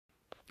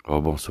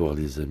Rebonsoir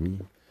les amis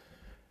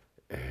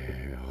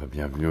et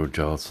bienvenue au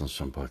Jarrod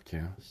Ascension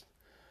Podcast.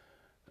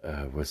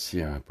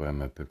 Voici un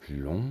poème un peu plus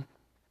long.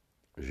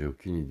 J'ai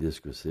aucune idée ce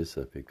que c'est,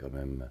 ça fait quand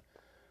même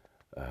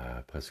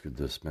presque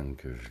 2 semaines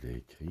que je l'ai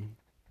écrit.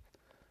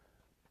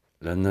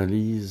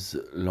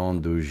 L'analyse,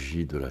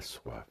 l'endogie de la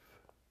soif.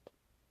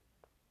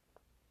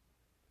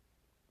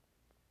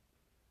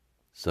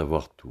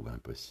 Savoir tout,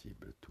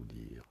 impossible, tout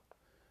lire,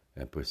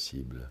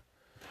 impossible.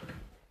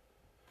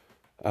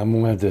 À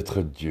moins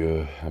d'être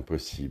Dieu,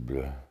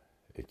 impossible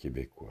et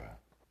québécois.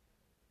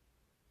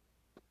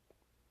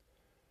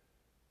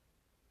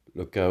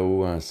 Le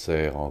chaos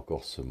insère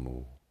encore ce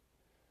mot.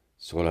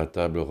 Sur la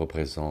table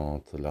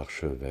représente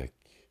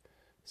l'archevêque,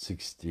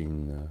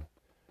 Sixtine,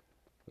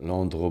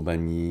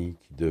 l'andromanie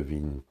qui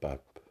devine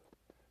pape,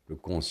 le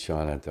conscient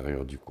à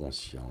l'intérieur du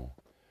conscient,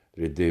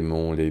 les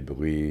démons, les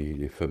bruits,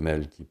 les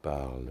femelles qui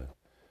parlent,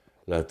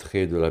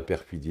 l'attrait de la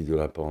perfidie de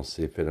la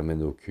pensée,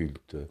 phénomène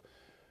occulte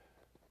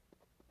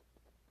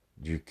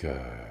du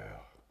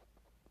cœur,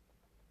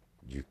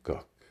 du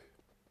coq,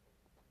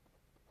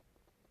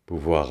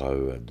 pouvoir à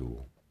eux à dos,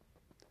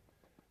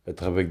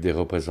 être avec des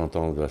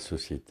représentants de la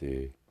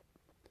société,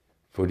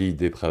 folie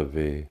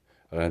dépravée,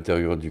 à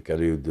l'intérieur du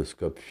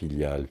kaléidoscope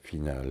filial,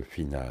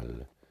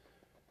 final,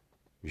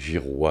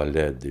 girois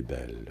laide et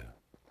belle.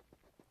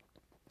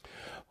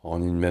 En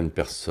une même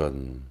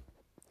personne,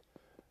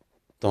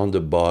 tant de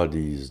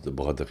bodies, de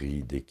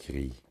broderies,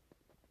 d'écrits,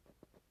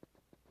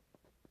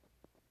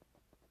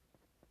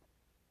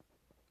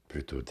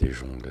 plutôt des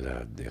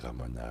jonglades, des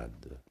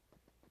ramonades,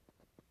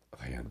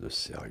 rien de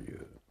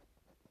sérieux.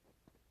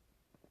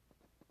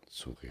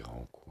 Sourire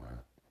en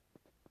coin,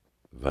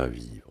 va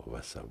vivre,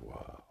 va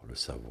savoir, le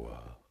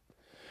savoir,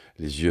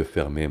 les yeux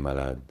fermés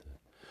malades,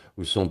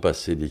 où sont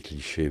passés les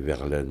clichés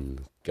Verlaine,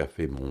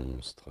 café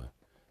monstre,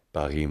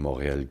 Paris,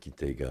 Montréal,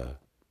 Kitega.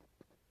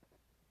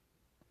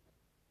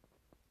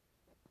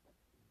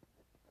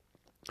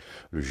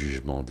 Le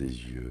jugement des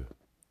yeux,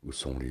 où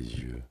sont les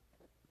yeux?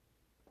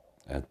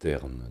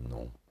 Interne,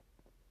 non.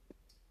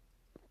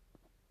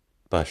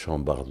 Pas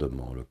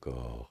chambardement le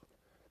corps,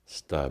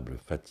 stable,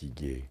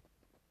 fatigué.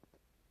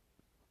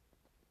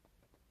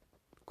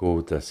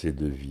 Côte assez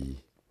de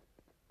vie.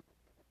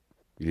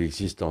 Il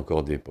existe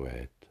encore des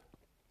poètes.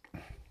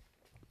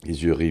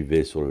 Les yeux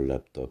rivés sur le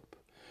laptop,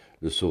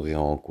 le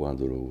sourire en coin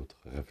de l'autre,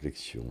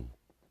 réflexion,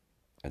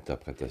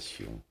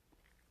 interprétation.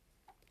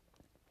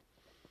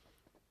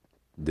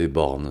 Des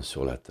bornes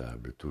sur la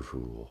table,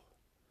 toujours.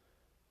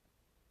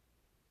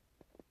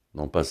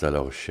 Non pas à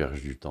la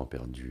recherche du temps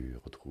perdu,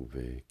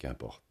 retrouvé,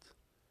 qu'importe.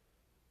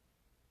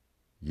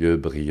 Yeux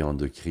brillants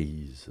de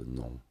crise,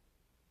 non.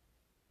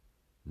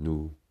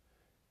 Nous,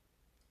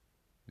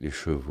 les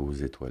chevaux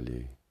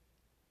étoilés.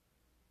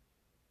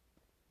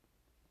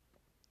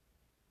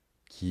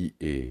 Qui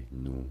est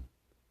nous?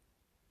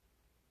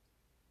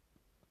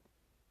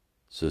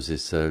 Ceux et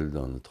celles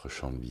dans notre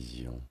champ de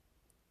vision,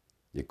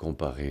 les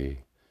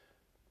comparer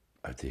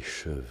à des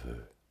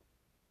cheveux.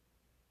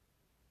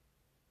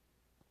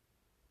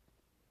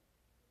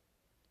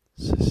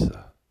 C'est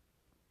ça.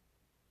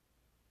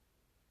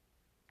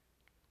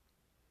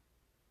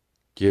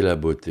 Qui est la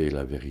beauté,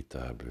 la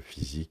véritable,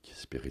 physique,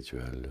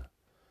 spirituelle?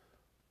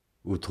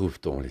 Où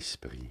trouve-t-on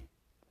l'esprit?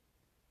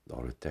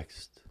 Dans le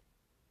texte?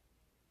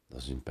 Dans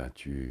une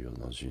peinture?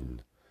 Dans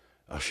une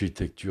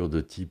architecture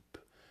de type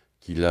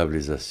qui lave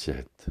les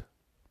assiettes?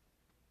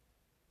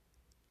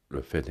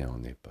 Le fait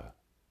n'en est pas.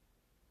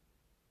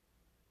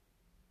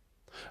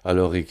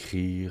 Alors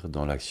écrire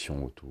dans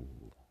l'action autour,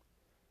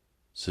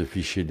 se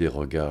ficher des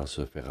regards,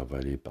 se faire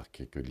avaler par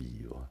quelques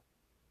livres.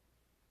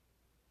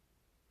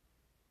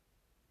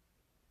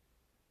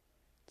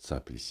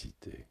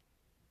 Simplicité,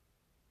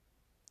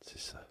 c'est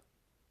ça.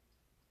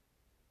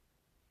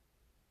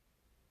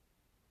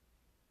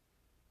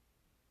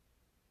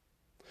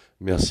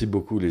 Merci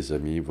beaucoup les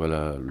amis,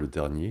 voilà le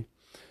dernier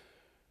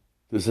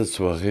de cette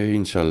soirée.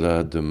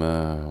 Inch'Allah,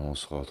 demain on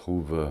se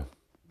retrouve,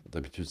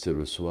 d'habitude c'est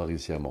le soir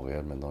ici à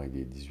Montréal, maintenant il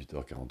est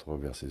 18h43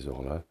 vers ces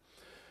heures-là.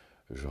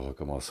 Je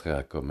recommencerai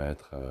à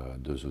commettre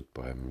 2 autres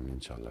poèmes,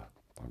 Inch'Allah,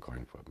 encore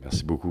une fois.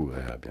 Merci beaucoup et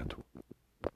à bientôt.